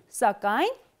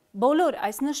 սակայն բոլոր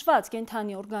այս նշված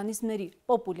կենդանի օրգանիզմների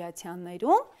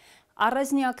պոպուլյացիաներում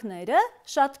առանձնյակները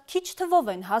շատ քիչ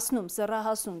թվով են հասնում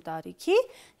սեռահասուն տարիքի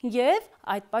և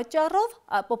այդ պատճառով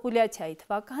պոպուլյացիայի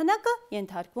թվաքանակը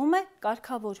ենթարկվում է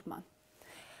կարգավորման։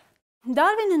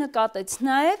 Դարվինը նկատեց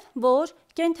նաև, որ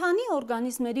կենդանի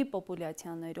օրգանիզմների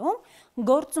պոպուլյացիաներում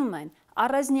գործում են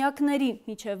առանձնյակների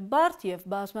միջև բարդ և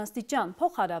բազմաստիճան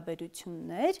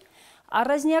փոխհարաբերություններ,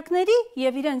 առանձնյակների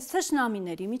և իրենց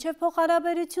թշնամիների միջև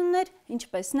փոխհարաբերություններ,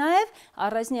 ինչպես նաև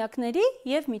առանձնյակների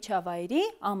և միջավայրի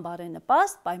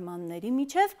անբարենպաստ պայմանների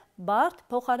միջև բարդ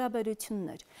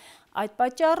փոխհարաբերություններ։ Այդ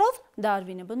պատճառով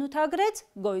Դարվինը բնութագրեց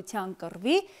գոյության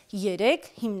կռվի 3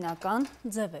 հիմնական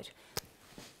ձևեր։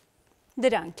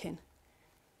 Դրանք են.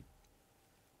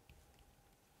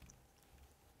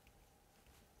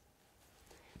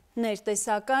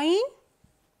 Ներտեսակային,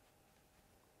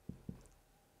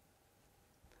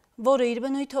 որը իր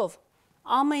բնույթով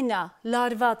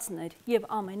ամենալարվածն էր և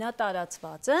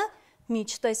ամենատարածվածը,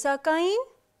 միջտեսակային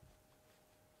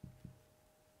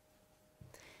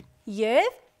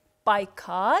և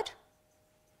պայքար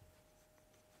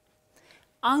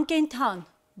անկենդան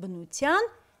բնության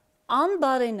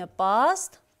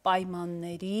անբարենպաստ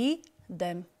պայմանների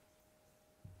դեմ։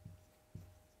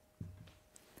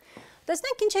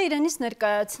 Տեսնենք ինչ է իրենից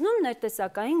ներկայացնում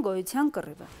ներտեսակային գոյության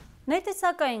կռիվը։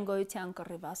 Ներտեսակային գոյության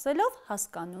կռիվ ասելով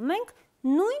հասկանում ենք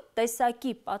նույն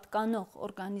տեսակի պատկանող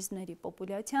օրգանիզմների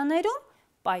պոպուլյացիաներում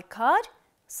պայքար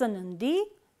սննդի,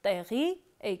 տեղի,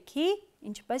 էգի,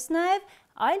 ինչպես նաև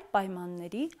այլ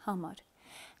պայմանների համար։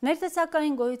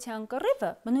 Ներտեսակային գոյության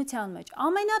կռիվը բնության մեջ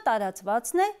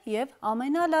ամենատարածվածն է և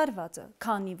ամենալարվածը,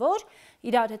 քանի որ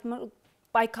իրար հետ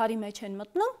պայքարի մեջ են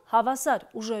մտնում հավասար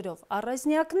ուժերով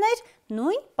առանձնյակներ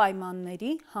նույն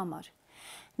պայմանների համար։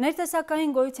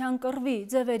 Ներտեսակային գոյության կռվի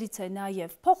ձևերից է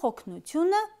նաև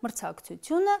փոխօգնությունը,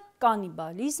 մրցակցությունը,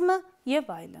 կանիբալիզմը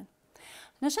և այլն։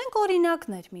 Նշենք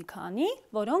օրինակներ մի քանի,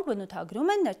 որոնք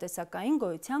բնութագրում են ներտեսակային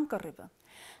գոյության կռիվը։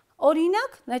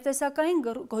 Օրինակ, ներտեսակային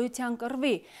գոյության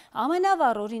կռվի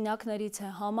ամենավառ օրինակներից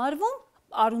է համարվում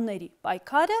արուների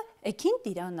պայքարը էգին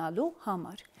տիրանալու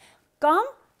համար,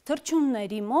 կամ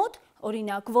թռչունների մոտ,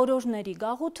 օրինակ որորների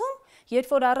գաղութում, երբ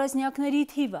որ առանձնյակների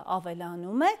թիվը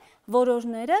ավելանում է,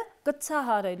 որորները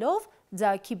կցահարելով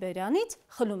ձագի բերանից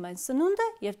խլում են սնունդը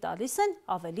և տալիս են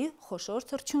ավելի խոշոր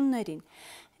թռչուններին։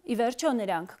 Ի վերջո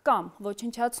նրանք կամ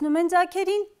ոչնչացնում են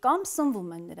ձագերին, կամ սնվում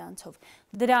են նրանցով։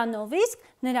 Դրանով իսկ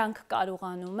նրանք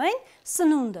կարողանում են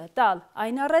սնունդը տալ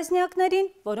այն առանձնյակներին,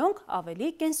 որոնք ավելի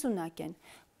կենսունակ են,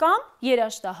 կամ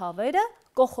երաշտահավերը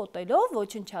կոխոտելով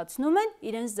ոչնչացնում են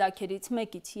իրենց ձագերից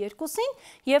մեկից երկուսին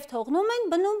և թողնում են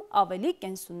բնում ավելի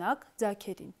կենսունակ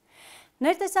ձագերին։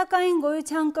 Ներտեսակային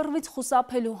գոյության կռվից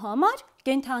խուսափելու համար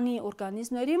կենդանի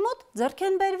օրգանիզմների մոտ ձեռք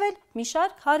են բերվել մի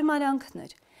շարք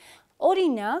հարմարանքներ։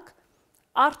 Օրինակ,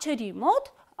 արջերի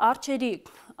մոտ արջերի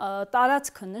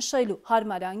տարածքը նշելու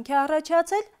հարմարանք է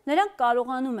առաջացել, նրանք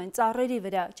կարողանում են ծառերի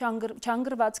վրա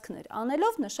չանգրվածքներ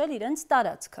անելով նշել իրենց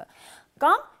տարածքը,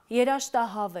 կամ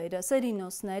երաշտահավերը,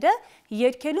 սերինոսները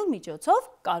երգելու միջոցով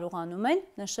կարողանում են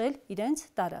նշել իրենց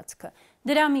տարածքը։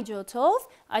 Դրա միջոցով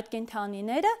այդ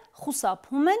կենդանիները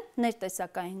խուսափում են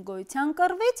ներտեսակային գոյության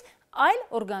կռվից այլ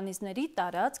օրգանիզմների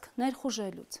տարածք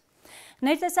ներխուժելուց։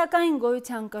 Ներտեսակային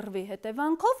գոյության կռվի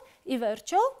հետևանքով ի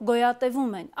վերջո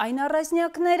գոյատևում են այն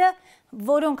առանձնյակները,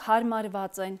 որոնք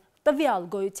հարմարված են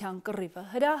տվյալ գոյության կռիվը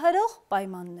հրահրող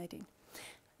պայմաններին։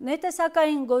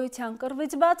 Ներտեսակային գոյության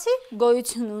կռվից բացի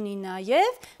գոյություն ունի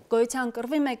նաև գոյության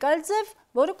կռվի մեկ այլ ձև,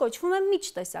 որը կոչվում է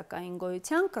միջտեսակային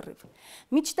գոյության կռիվ։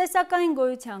 Միջտեսակային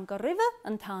գոյության կռիվը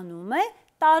ընթանում է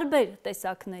տարբեր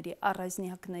տեսակների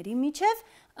առանձնյակների միջև,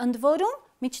 ընդ որում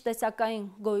միջտեսակային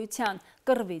գոյության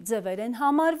կռվի ձևեր են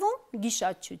համարվում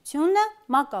գիշատչությունը,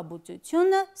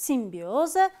 մակաբուծությունը,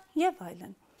 սիմբիոզը և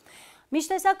այլն։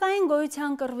 Միջտեսակային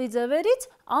գոյության կռվի ձևերից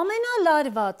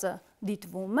ամենալարվածը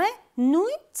դիտվում է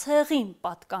նույն ցեղին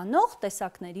պատկանող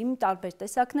տարբեր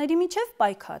տեսակների միջև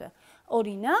պայքարը։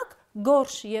 Օրինակ,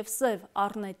 գորշ և սև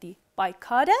առնետի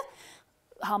պայքարը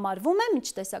համարվում է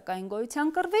միջտեսակային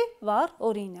գոյության կռվի վառ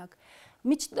օրինակ։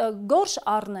 Գորշ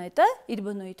առնետը իր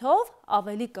բնույթով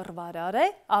ավելի կռվարար է,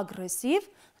 ագրեսիվ,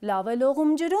 լավ է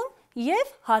լողում ջրում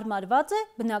եւ հարմարված է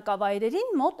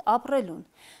բնակավայրերին մոտ ապրելուն։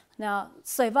 Նա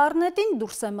սև առնետին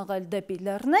դուրս է մղել դեպի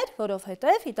լեռներ,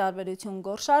 որովհետեւ ի տարբերություն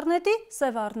գորշ առնետի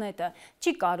սև առնետը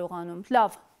չի կարողանում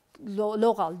լավ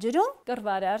լողալ ջրում,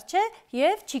 կռվարար չէ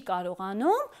եւ չի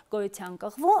կարողանում գոյության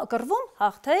կռվում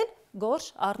հաղթել գորշ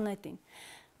առնետին։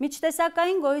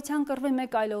 Միջտեսակային գոյության կռվի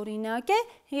մեկ այլ օրինակ է,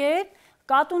 երբ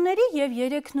կատուների եւ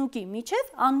երեքնուկի միջև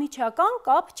անմիջական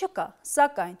կապ չկա,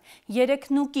 սակայն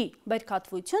երեքնուկի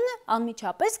բերքատվությունը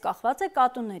անմիջապես կախված է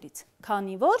կատուներից,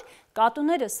 քանի որ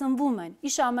կատուները սնվում են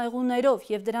իշամեղուներով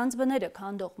եւ դրանց բները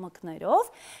քանդող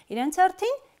մկներով, իրենց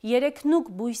հերթին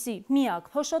երեքնուկ բույսի միակ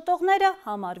փոշոտողները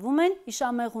համարվում են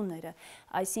իշամեղուները,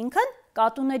 այսինքն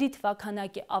կատուների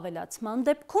թվաքանակի ավելացման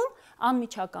դեպքում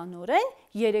անմիջականորեն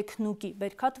երեքնուկի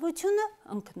բերքատվությունը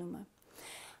ընկնում է։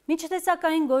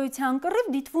 Միջտեսակային գոյության կռիվ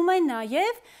դիտվում է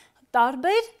նաև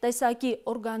տարբեր տեսակի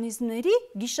օրգանիզմների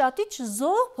գիշատիչ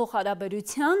զոհ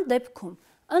փոխհարաբերության դեպքում,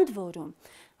 ընդ որում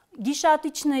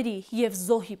գիշատիչների եւ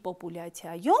զոհի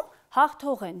պոպուլյացիայում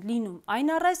հաղթող են լինում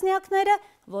այն առանձնյակները,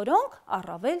 որոնք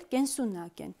առավել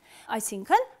կենսունակ են։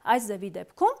 Այսինքն, այս ձևի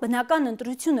դեպքում բնական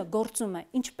ընտրությունը գործում է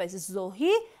ինչպես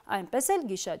զոհի, այնպես էլ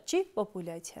գիշատչի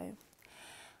պոպուլյացիայում։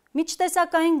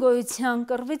 Միջտեսակային գոյության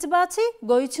կռվից բացի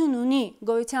գոյություն ունի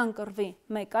գոյության կռվի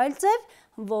մեկ այլ ձև,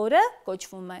 որը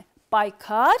կոչվում է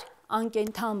պայքար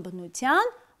անկենդան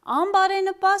բնության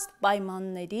անբարենպաստ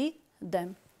պայմանների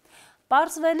դեմ։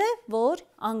 Պարզվել է, որ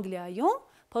Անգլիայում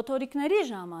փոթորիկների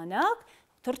ժամանակ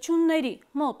թռչունների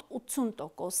մոտ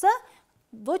 80%-ը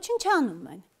ոչնչանում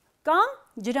են, կամ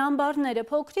ջրամբարները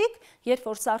փոքրիկ, երբ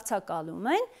որ սառցակալում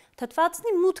են,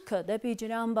 թթվածնի մուտքը դեպի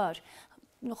ջրամբար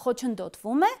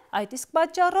խոչընդոտվում է, այդ իսկ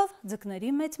պատճառով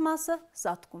ձկների մեծ մասը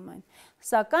սատկում են։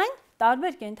 Սակայն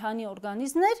տարբեր կենդանի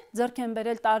օրգանիզմներ ձեռք են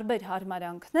բերել տարբեր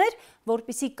հարմարանքներ,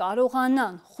 որպեսզի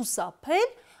կարողանան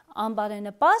խուսափել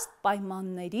անբարենպաստ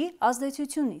պայմանների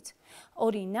ազդեցությունից։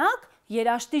 Օրինակ,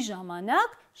 երաշտի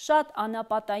ժամանակ շատ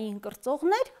անապատային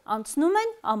կրծողներ անցնում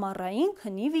են ամառային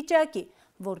քնի վիճակի,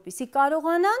 որպեսզի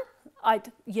կարողանան այդ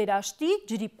երաշտի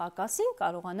ջրի պակասին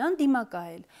կարողանան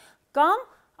դիմակայել, կամ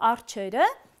արջերը,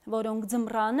 որոնք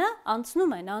ձմռանը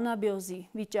անցնում են անաբիոզի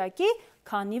վիճակի,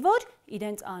 քանի որ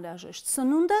իրենց անհրաժեշտ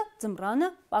սնունդը ձմռանը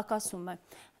պակասում է։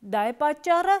 Դա է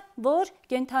պատճառը, որ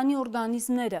կենդանի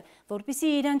օրգանիզմները,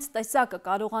 որպեսզի իրենց տեսակը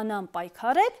կարողանան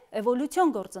պայքարել,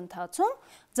 էվոլյուցիոն գործընթացում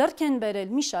ձեռք են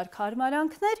բերել մի շարք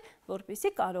հարմարանքներ,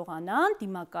 որպեսզի կարողանան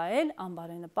դիմակայել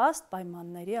անբարենպաստ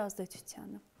պայմանների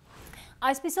ազդեցությանը։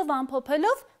 Այսպիսով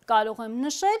ամփոփելով կարող եմ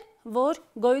նշել, որ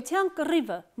գոյության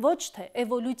կռիվը ոչ թե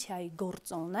էվոլյուցիայի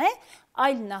գործոն է,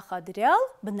 այլ նախադրյալ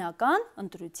բնական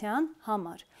ընտրության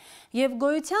համար։ Եվ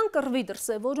գոյության կռվի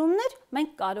դրսևորումներ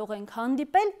մենք կարող ենք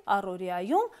հանդիպել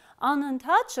առօրյայում,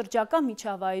 անընդհատ շրջակա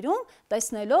միջավայրում,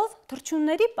 տեսնելով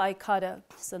թռչունների պայքարը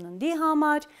սննդի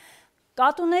համար,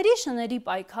 կատուների շների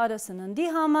պայքարը սննդի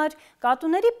համար,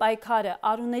 կատուների պայքարը,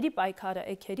 արուների պայքարը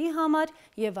էգերի համար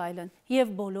եւ այլն։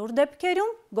 Եվ բոլոր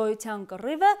դեպքերում գոյության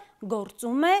կռիվը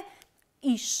գործում է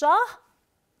իշահ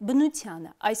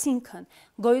բնությանը, այսինքն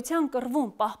գոյության կռվում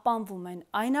պահպանվում են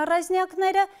այն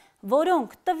առանձնյակները,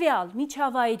 որոնք տվյալ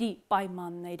միջավայրի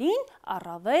պայմաններին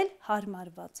առավել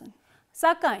հարմարված են։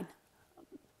 Սակայն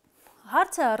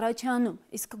հարց է առաջանում,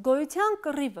 իսկ գոյության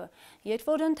կռիվը, երբ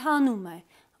որ ընթանում է,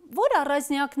 որ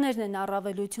առանձնյակներն են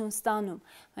առավելություն ստանում։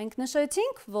 Մենք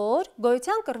նշեցինք, որ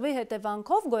գոյության կռվի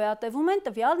հետևանքով գոյատևում են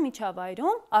տվյալ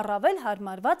միջավայրում առավել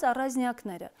հարմարված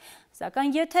առանձնյակները։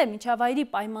 Սակայն եթե միջավայրի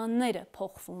պայմանները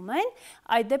փոխվում են,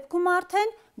 այդ դեպքում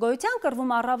արդեն գոյության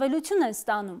կռվում առավելություն են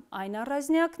ստանում այն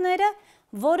առանձնյակները,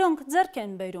 որոնք ձեռք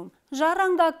են բերում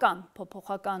ժառանգական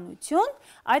փոփոխականություն,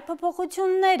 այդ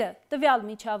փոփոխությունները տվյալ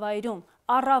միջավայրում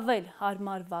առավել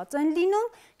հարմարված են լինում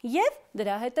եւ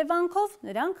դրա հետևանքով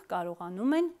նրանք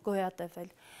կարողանում են գոյատևել։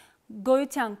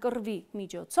 Գոյության կռվի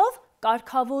միջոցով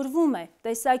կարգավորվում է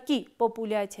տեսակի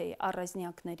պոպուլյացիայի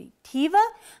առանձնյակների թիվը,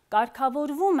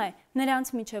 կարգավորվում է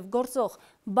նրանց միջև գործող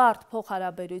բարդ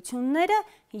փոխհարաբերությունները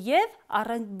եւ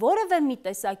որևէ մի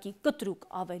տեսակի կտրուկ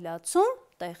ավելացում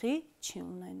տեղի չի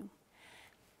ունենում։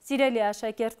 Սիրելի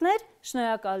աշակերտներ,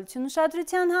 շնորհակալություն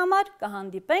ուշադրության համար,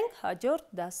 կհանդիպենք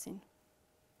հաջորդ դասին։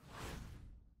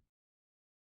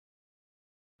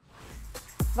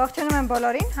 Ողջունում եմ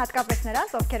բոլորին, հատկապես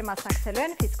նրանց, ովքեր մասնակցելու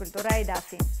են ֆիզկուլտուրայի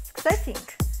դասին։ Սկսեցինք։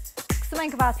 Սկսում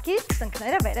ենք վազքից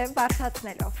ծնկները վերև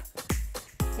բարձրացնելով։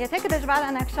 Եթե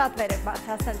կդժվարանաք շատ վերև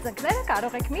բարձրացնել ծնկները,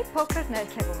 կարող եք մի փոքր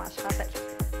ներքևում աշխատել։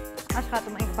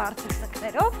 Աշխատում ենք բարձր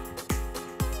ծնկներով։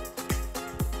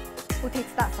 8-ից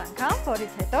 10 անգամ,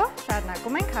 որից հետո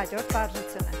շարունակում ենք հաջորդ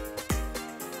վարժությունը։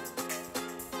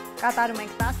 Կատարում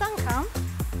ենք 10 անգամ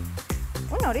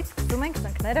ու նորից սկսում ենք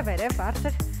ծնկները վերև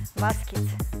բարձր վազքից։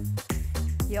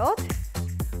 7,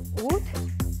 8,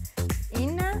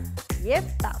 9 և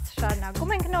 10։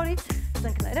 Շարունակում ենք նորից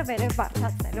ծնկները վերև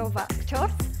բարձրացնելով վազք։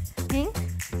 4, 5,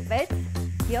 6,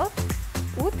 7,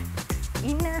 8,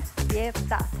 9 և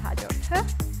 10։ Հաջորդը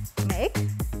 1,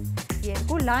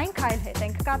 2 լայն քայլ հետ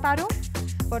ենք կատարում,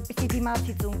 որպեսզի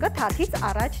դիմացի ծունկը թաթից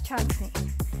առաջ չանցնի։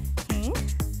 5,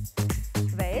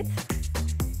 6,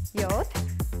 7,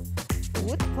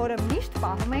 8, փորը միշտ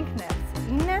պահում ենք ներս։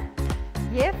 9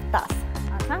 և 10։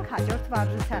 Անցանք հաջորդ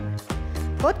վարժությանը։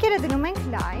 Ոտքերը դնում ենք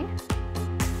լայն,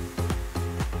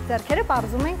 ձեռքերը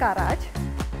պարզում ենք առաջ,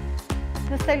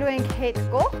 նստելու ենք հետ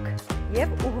կողք և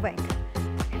ուղղվենք,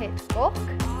 հետ կողք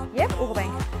և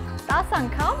ուղղվենք։ 10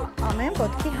 անգամ ամեն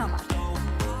ոտքի համար։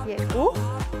 2,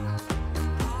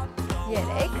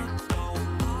 3,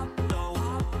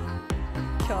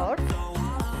 4,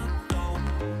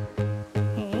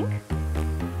 5,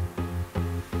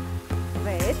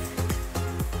 6,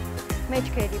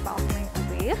 մեջքերի պահում ենք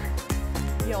ուղիղ,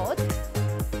 7,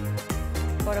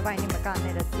 որովայնի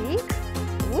մկանները ձիգ,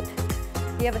 8,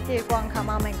 ևս 2 անգամ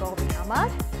ամեն կողմի համար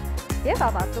և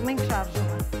ավարտում ենք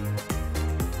շարժումը։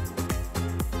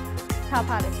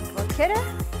 Թափարեցինք ոտքերը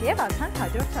և անցանք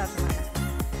հաջորդ շարժմանը։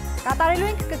 Կատարելու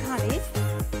ենք կքանիստ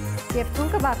և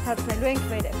ծունկը բարձրացնելու ենք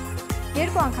վերև։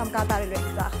 2 անգամ կատարելու ենք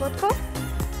ձախ ոտքով,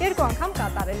 2 անգամ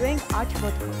կատարելու ենք աջ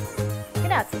ոտքով։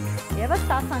 Գնացինք, ևս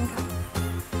 10 անգամ։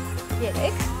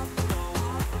 3,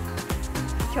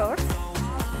 4,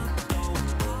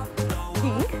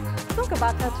 5, ծունկը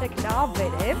բարձրացրեք լավ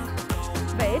վերև,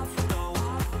 6,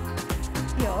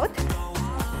 7,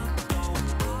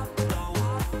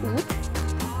 8,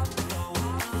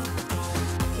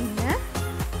 9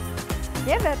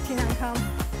 և վերջին անգամ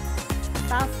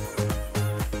 10,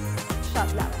 շատ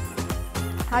լավ է։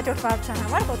 Հաջորդ վարժության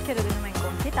համար ոտքերը դնում ենք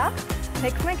կողքի տակ,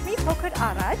 թեքվում ենք մի փոքր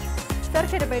առաջ,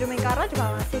 ձեռքերը բերում ենք առաջ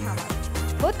բալանսի համար։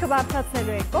 Ոտքը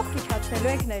բարձրացնելու ենք կողք,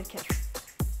 իջացնելու ենք ներքև։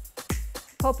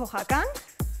 Փոփոխական,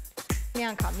 մի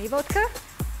անգամ մի ոտքը,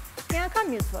 մի անգամ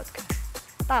մյուս ոտքը։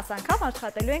 10 անգամ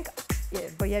աշխատելու ենք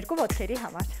երկու ոտքերի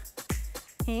համար։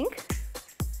 5,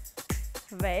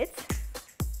 6,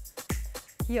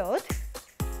 7,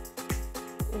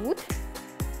 8,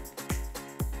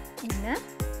 9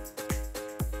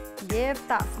 և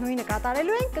 10։ Նույնը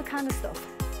կատարելու ենք կքանստով։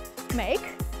 1,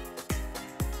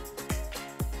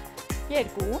 2,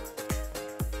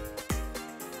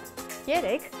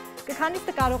 3,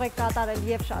 կքանիստը կարող եք կատարել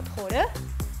և շատ խորը,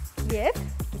 և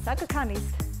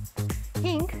կիսակքանիստ։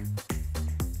 5,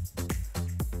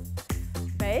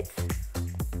 6,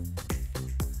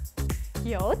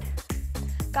 7,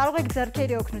 կարող եք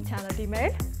ձեռքերի օգնությանը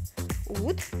դիմել,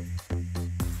 8,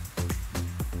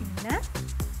 9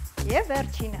 և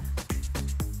վերջինը,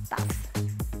 10։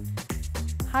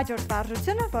 Հաջորդ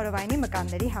վարժությունը որովայնի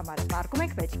մկանների համար է, պառկում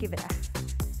ենք մեջքի վրա։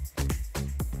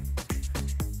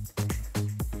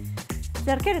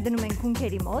 Ձեռքերը դնում ենք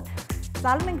հունքերի մոտ,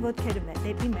 ծալում ենք ոտքերը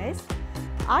դեպի մեզ,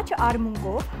 աջ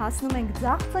արմունկով հասնում ենք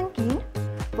ձախ ծնկին,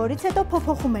 որից հետո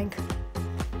փոփոխում ենք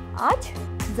աջ,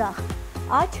 ձախ,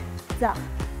 աջ, ձախ,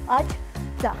 աջ,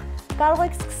 ձախ։ Կարող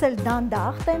եք սկսել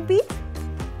դանդաղ տեմպից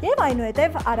և այնուհետև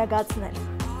արագացնել։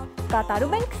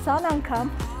 Կատարում ենք 20 անգամ,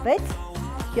 6,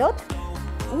 7,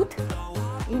 8,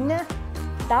 9,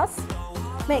 10,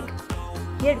 1,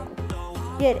 2,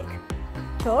 3,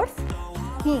 4,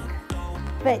 5,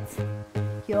 6,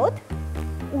 7,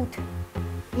 8,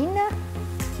 9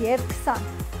 և 20։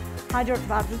 Հաջորդ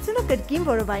վարժությունը կրկին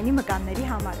որովայնի մկանների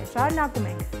համար է, շարունակում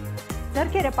ենք։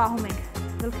 Ձեռքերը պահում ենք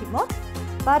գլխի մոտ,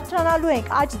 բարձրանալու ենք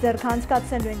աջ ձեռքը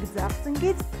անցկացնելու ենք ձախ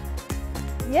ծնկից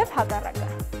և հակառակը։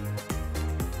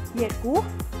 2,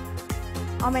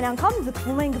 ամեն անգամ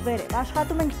ձգվում ենք վերև,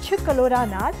 աշխատում ենք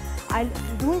չկլորանալ, այլ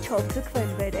դունչով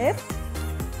ձգվել վերև,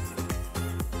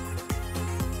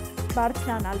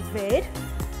 բարձրանալ վեր,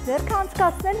 ձեռքը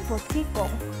անցկացնել ոտքի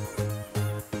կողմ։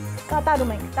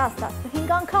 Կատարում ենք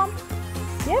 10-15 անգամ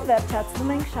և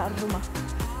վերջացնում ենք շարժումը։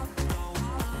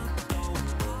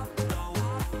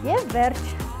 Եվ վերջ։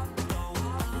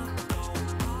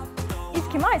 Իսկ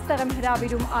հիմա այստեղ եմ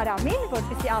հրավիրում Արամին,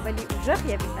 որպեսզի ավելի ուժեղ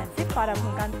և ինտենսիվ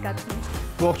պարապմունք անցկացնի։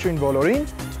 Ողջույն բոլորին։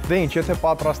 Դե ինչ, եթե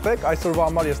պատրաստ եք, այսօրվա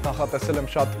համար ես նախատեսել եմ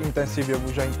շատ ինտենսիվ և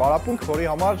ուժային պարապմունք, որի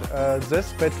համար ձեզ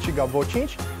պետք չի գա ոչինչ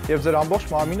և ձեր ամբողջ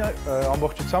մարմինը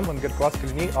ամբողջությամբ ընդգրկված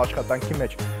կլինի աշխատանքի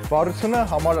մեջ։ Վարությունը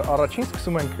համար առաջին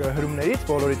սկսում ենք հրումներից,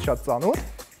 բոլորից շատ ծանոթ։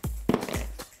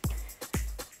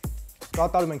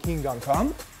 Կատարում ենք 5 անգամ։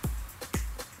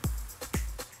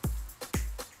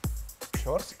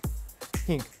 4,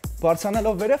 5,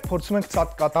 բարձրանալով վերև փորձում ենք ցած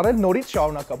կատարել, նորից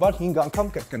շարունակաբար 5 անգամ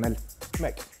կրկնել,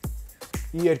 1,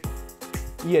 2,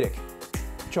 3,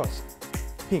 4,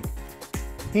 5,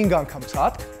 5 անգամ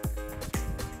ցած,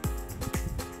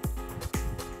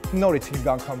 նորից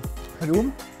 5 անգամ հրում,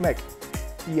 1,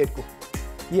 2,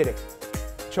 3,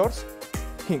 4,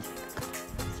 5,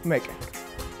 1,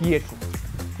 2,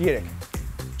 3,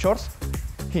 4,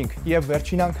 5 և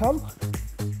վերջին անգամ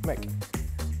 1,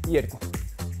 2,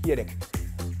 3,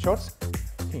 4,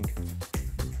 5,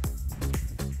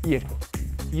 2,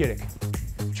 3,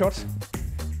 4,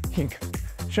 5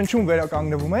 շնչում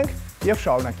վերականգնվում ենք և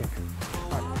շարունակենք։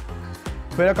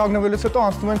 Վերականգնվելուց հետո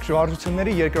անցնում ենք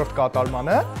շարժությունների երկրորդ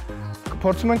կատարմանը,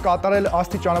 փորձում ենք կատարել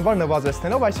աստիճանաբար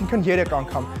նվազեցնելով, այսինքն 3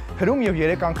 անգամ հրում և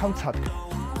 3 անգամ ցատկ։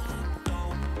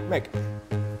 1,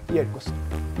 2,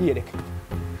 3,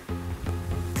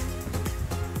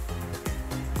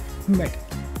 1,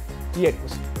 2,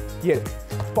 3,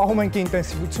 պահում ենք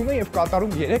ինտենսիվությունը և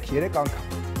կատարում 3 անգամ,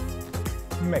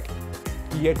 1,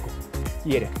 2,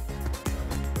 3,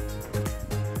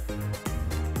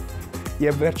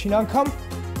 և վերջին անգամ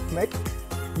 1,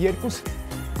 2,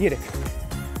 3,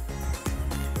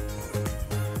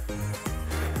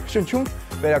 շնչում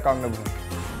վերականգնվում ենք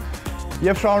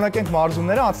և շարունակենք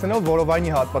մարզումները անցնելով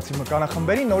որովայնի հատվածի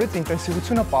մկանախմբերին նորից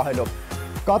ինտենսիվությունը պահելով,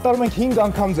 կատարում ենք 5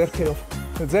 անգամ ձեռքերով,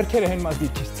 ձեռքերը հենված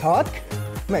դիրքից ցատկ,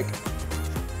 1,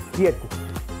 2,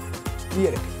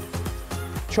 3,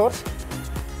 4,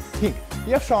 5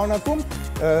 և շարունակում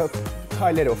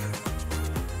քայլերով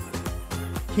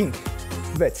 5,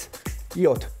 6,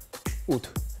 7, 8,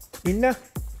 9,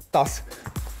 10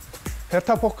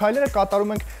 հերթափոխ քայլերը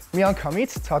կատարում ենք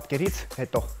միանգամից ցատկերից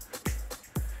հետո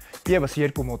Եվս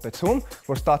 2 մոտեցում,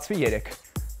 որ ստացվի 3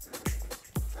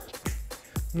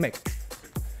 1,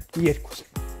 2,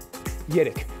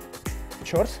 3,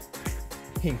 4,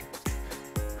 5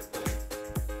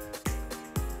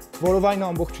 Որովայնը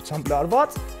ամբողջությամբ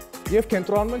լարված և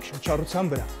կենտրոնանում ենք շնչառության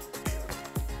վրա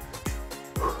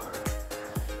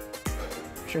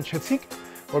Շնչեցիք,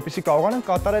 որպեսզի կարողանանք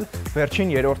կատարել վերջին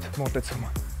երրորդ մոտեցումը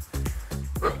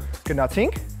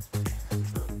Գնացինք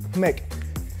 1,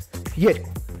 2,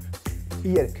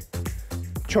 3,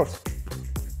 4,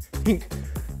 5,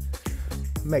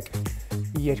 1,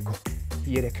 2,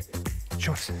 3,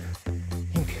 4,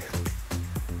 5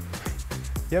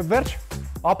 Եվ վերջ,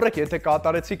 ապրեք, եթե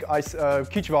կատարեցիք այս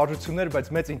քիչ վարժություններ, բայց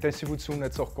մեծ ինտենսիվություն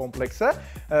ունեցող կոմպլեքսը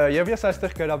և ես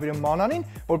այստեղ կհրավիրեմ Մանանին,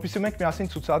 որպեսզի մենք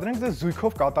միասին ցուցադրենք ձեզ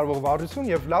զույգով կատարվող վարժություն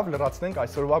և լավ լրացնենք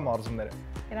այսօրվա մարզումները։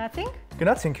 Գնացինք։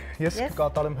 Գնացինք, ես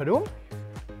կկատարեմ հրում,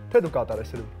 թե դու կատարես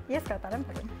հրում։ Ես կատարեմ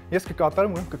հրում։ Ես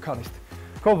կկատարեմ ուրեմն կքանիստ։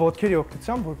 Քո ոտքերի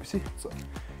օգնությամբ, որպեսզի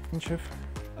ինչև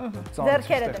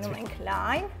ձեռքերը դնում ենք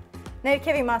լայն,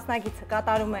 ներքևի մասնագիծը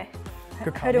կատարում է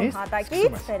հրում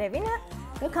հատակից, վերևինը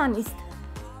կքանիստ։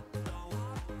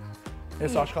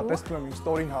 Ես աշխատեցնում եմ իմ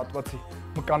ստորին հատվածի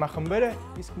մկանախմբերը,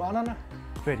 իսկ Մանանը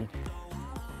վերին։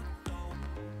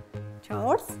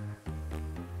 4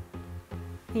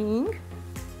 5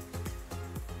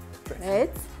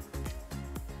 6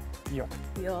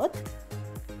 7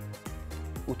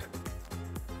 8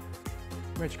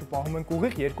 Մեջքը պահում ենք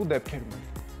ուղիղ երկու դեպքերում ենք։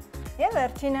 Եվ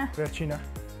վերջինը։ Վերջինը։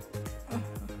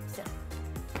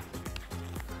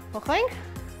 Փոխենք։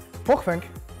 Փոխվենք։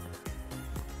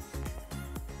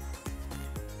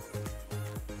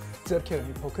 Ձեռքերը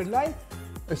մի փոքր լայն,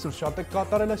 այսօր շատ եք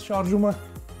կատարել այս շարժումը։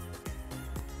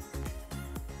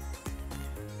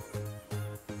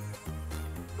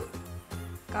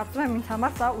 Կարծում եմ ինձ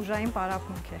համար սա ուժային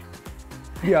պարապմունք է։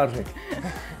 Լիարժեք։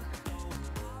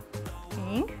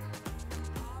 5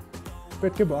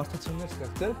 Պետք է բարձրացումներ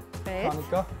ստեղծել, քանի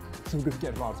կա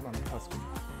զուգընկեր մարզման ընթացքում։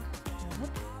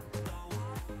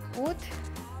 8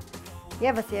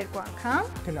 Եվս 2 անգամ։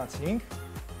 Գնացինք։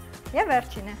 Եվ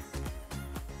վերջինը։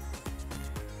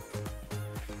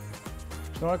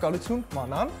 Շնորհակալություն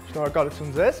Մանան,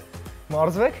 շնորհակալություն ձեզ։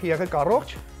 Մարզվեք, եղեք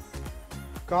առողջ։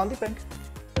 Կհանդիպենք։